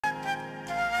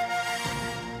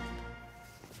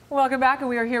Welcome back, and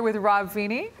we are here with Rob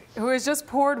Feenie, who has just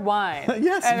poured wine.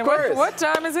 Yes, and of course. What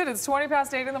time is it? It's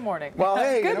 8:20 in the morning. Well,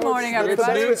 hey, good morning,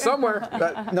 everybody. It's noon somewhere.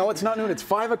 No, it's not noon. It's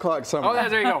 5 o'clock somewhere. Oh,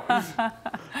 there you go.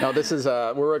 No, this is.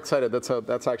 We're excited.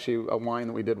 That's actually a wine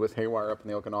that we did with Haywire up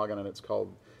in the Okanagan, and it's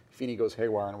called Feenie Goes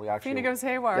Haywire, and we actually. Feenie Goes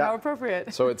Haywire. Yeah. How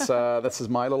appropriate. So it's this is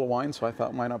my little wine, so I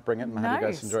thought why not bring it and have you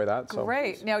guys enjoy that. So.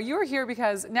 Great. Now you're here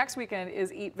because next weekend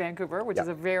is Eat Vancouver, which is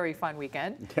a very fun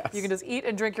weekend. Yes. You can just eat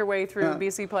and drink your way through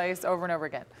BC Place over and over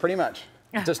again. Pretty much.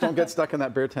 Just don't get stuck in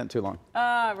that beer tent too long.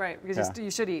 Right, because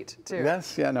you should eat too.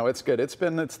 Yes, yeah, no, it's good. It's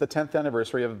the 10th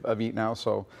anniversary of Eat now,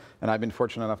 so, and I've been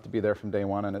fortunate enough to be there from day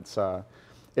one, and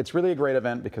it's really a great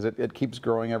event because it keeps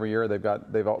growing every year.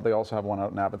 They also have one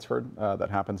out in Abbotsford that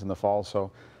happens in the fall,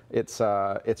 so it's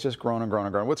just grown and grown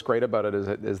and grown. What's great about it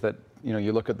is that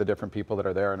you look at the different people that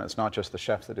are there, and it's not just the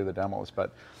chefs that do the demos,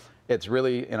 but it's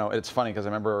really it's funny because I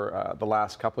remember the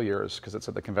last couple of years, because it's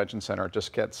at the convention center,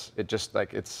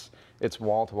 it's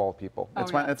wall to wall people.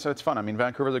 It's fun. I mean,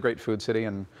 Vancouver's a great food city,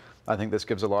 and I think this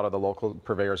gives a lot of the local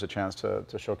purveyors a chance to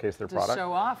showcase their product.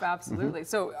 Show off, absolutely.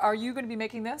 So, are you going to be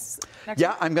making this next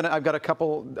Yeah, week? I've got a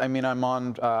couple. I mean, I'm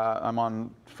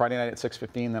on Friday night at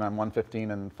 6:15, then I'm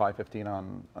 1:15 and 5:15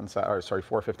 on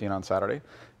 4:15 on Saturday,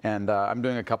 and I'm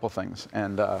doing a couple things.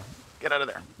 And get out of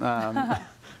there.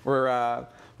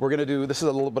 We're going to do, this is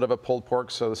a little bit of a pulled pork,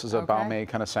 so this is a bao mei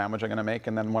kind of sandwich I'm going to make,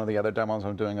 and then one of the other demos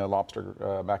I'm doing a lobster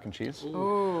mac and cheese.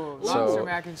 Ooh, lobster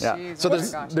mac and cheese. So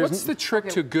what's the trick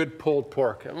to good pulled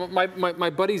pork? My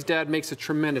buddy's dad makes a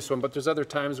tremendous one, but there's other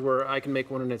times where I can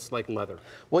make one and it's like leather.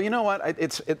 Well, you know what?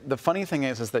 The funny thing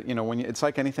is that it's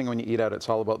like anything when you eat out. It's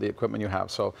all about the equipment you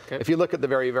have. So if you look at the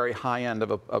very, very high end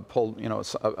of a pulled,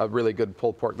 a really good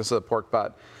pulled pork. This is a pork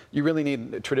butt. You really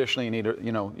need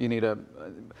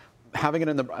having it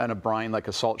in a brine, like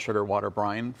a salt, sugar, water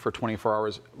brine for 24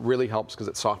 hours really helps because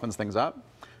it softens things up.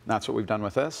 And that's what we've done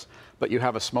with this. But you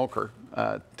have a smoker,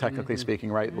 technically speaking,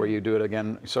 right, where you do it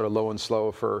again sort of low and slow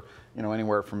for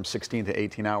anywhere from 16 to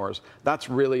 18 hours. That's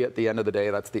really, at the end of the day,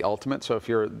 that's the ultimate. So if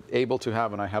you're able to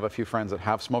have, and I have a few friends that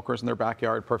have smokers in their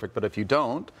backyard, perfect. But if you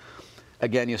don't,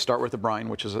 again, you start with the brine,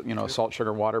 which is a salt,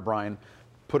 sugar, water brine.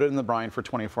 Put it in the brine for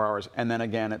 24 hours, and then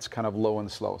again, it's kind of low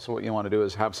and slow. So what you want to do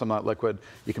is have some of that liquid.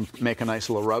 You can make a nice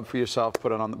little rub for yourself,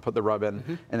 put the rub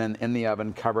in, and then in the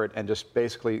oven, cover it, and just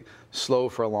basically slow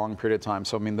for a long period of time.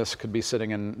 So I mean, this could be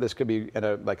in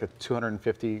a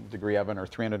 250 degree oven or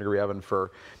 300 degree oven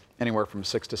for anywhere from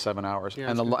 6 to 7 hours.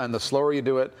 Yeah, and the slower you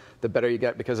do it, the better you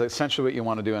get, because essentially what you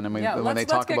want to do, and then when they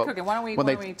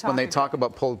talk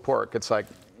about pulled pork, it's like,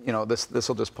 this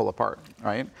will just pull apart,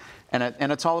 right?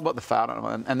 And it's all about the fat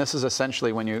on it. And this is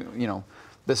essentially when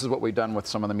this is what we've done with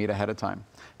some of the meat ahead of time.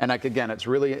 And like, again, it's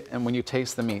really, and when you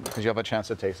taste the meat, because you have a chance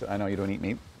to taste it, I know you don't eat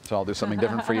meat, so I'll do something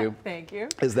different for you. Thank you.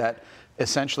 Is that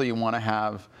essentially you want to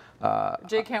have.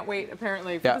 Jay can't wait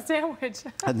apparently for the sandwich.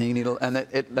 And you need,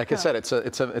 like I said,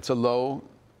 it's a low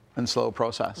and slow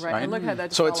process, right? And look how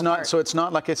that so it's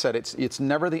not like I said, it's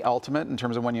never the ultimate in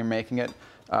terms of when you're making it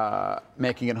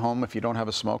home if you don't have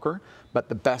a smoker. But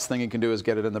the best thing you can do is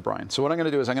get it in the brine. So what I'm going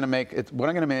to do is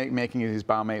making these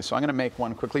bao mei. So I'm going to make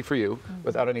one quickly for you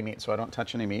without any meat, so I don't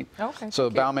touch any meat. Okay. So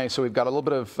bao mei. So we've got a little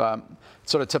bit of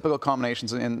sort of typical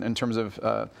combinations in terms of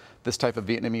this type of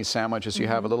Vietnamese sandwich. Is you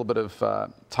have a little bit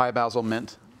of Thai basil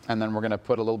mint, and then we're going to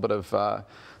put a little bit of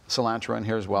cilantro in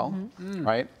here as well,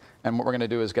 right? And what we're going to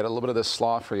do is get a little bit of this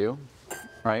slaw for you,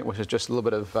 right? Which is just a little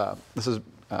bit of this is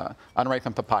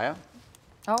unripened papaya.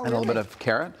 Oh, and a little bit of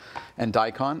carrot and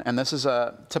daikon. And this is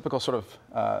a typical sort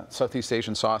of Southeast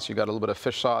Asian sauce. You got a little bit of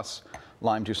fish sauce,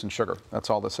 lime juice, and sugar.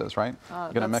 That's all this is, right?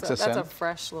 You're gonna mix this in. That's a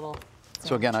fresh little sandwich.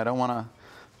 So again, I don't want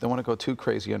to go too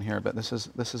crazy in here, but it's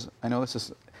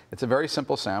a very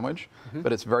simple sandwich,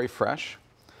 but it's very fresh.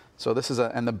 So this is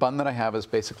and the bun that I have is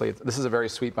basically, this is a very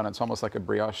sweet bun. It's almost like a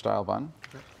brioche style bun.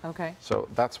 Okay. So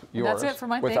that's yours. That's it for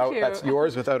mine, thank you. That's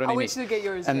yours without any meat. I'll wait till you get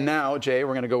yours. And now, Jay,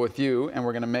 we're going to go with you, and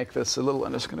we're going to make this a little,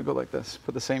 I'm just going to go like this,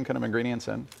 put the same kind of ingredients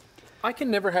in. I can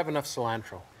never have enough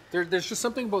cilantro. There's just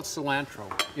something about cilantro.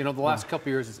 The last couple of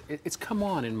years, it's come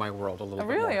on in my world a little bit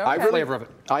really? more. Okay. The flavor of it.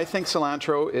 I think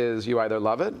cilantro is you either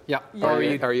love it,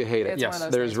 or you hate it. Yes.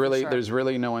 There's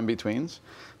really no in betweens.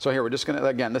 So here we're just gonna,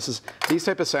 again, these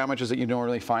type of sandwiches that you don't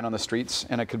really find on the streets,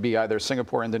 and it could be either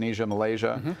Singapore, Indonesia,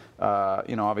 Malaysia,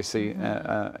 obviously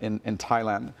in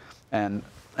Thailand,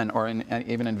 or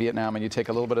even in Vietnam, and you take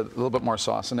a little bit more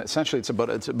sauce, and essentially it's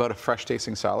about a fresh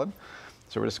tasting salad.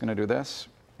 So we're just gonna do this.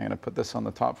 I'm going to put this on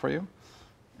the top for you.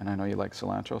 And I know you like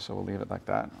cilantro, so we'll leave it like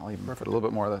that. I'll even put a little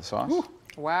bit more of the sauce. Ooh,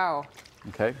 Wow.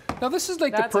 Okay. Now this is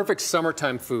like the perfect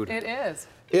summertime food. It is.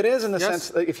 It is in the sense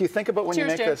that if you think about when you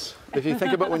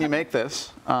make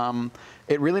this,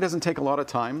 it really doesn't take a lot of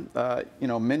time. You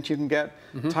know, mint you can get,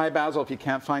 Thai basil, if you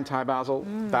can't find Thai basil,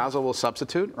 basil will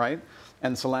substitute, right?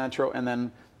 And cilantro, and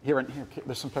then here,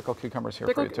 there's some pickled cucumbers here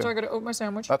for you too. So I got to open my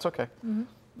sandwich. That's okay.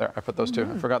 There, I put those two.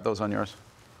 I forgot those on yours.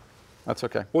 That's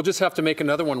okay. We'll just have to make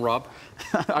another one, Rob.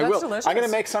 I will. Delicious. I'm going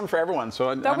to make some for everyone. So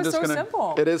I'm just going to.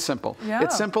 Simple. It is simple. Yeah.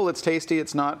 It's simple. It's tasty.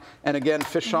 It's not. And again,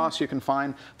 fish sauce you can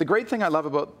find. The great thing I love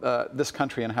about this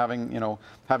country and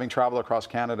having traveled across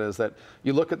Canada is that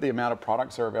you look at the amount of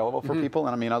products that are available for people.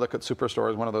 And I mean, I look at Superstore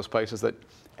as one of those places that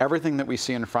everything that we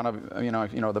see in front of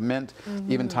the mint,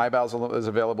 even Thai basil is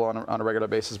available on a regular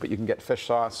basis. But you can get fish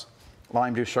sauce.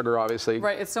 Lime juice, sugar, obviously.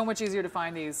 Right, it's so much easier to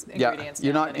find these ingredients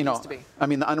you're now not, than it used to be. I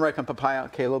mean, the unripened papaya,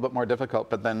 okay, a little bit more difficult,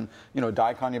 but then,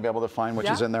 daikon you'll be able to find which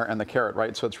is in there, and the carrot,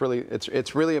 right? So it's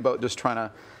really about just trying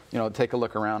to, take a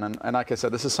look around. And like I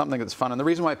said, this is something that's fun. And the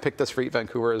reason why I picked this for Eat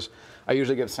Vancouver is I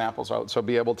usually give samples out, so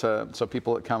people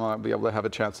that come out be able to have a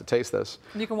chance to taste this.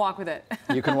 You can walk with it.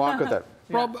 You can walk with it.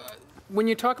 Yeah. Rob, when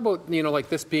you talk about, like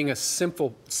this being a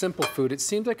simple food, it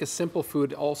seems like a simple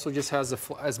food also just has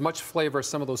as much flavor as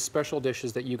some of those special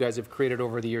dishes that you guys have created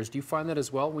over the years. Do you find that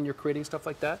as well when you're creating stuff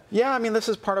like that? Yeah, I mean, this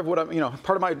is part of what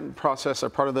part of my process, or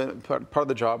part of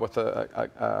the job with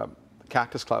the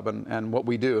Cactus Club and what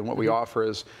we do and what we offer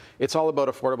is it's all about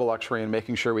affordable luxury and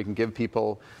making sure we can give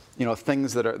people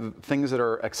things that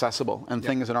are accessible and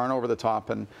things that aren't over the top.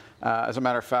 And as a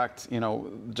matter of fact,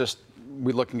 just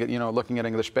looking at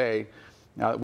English Bay.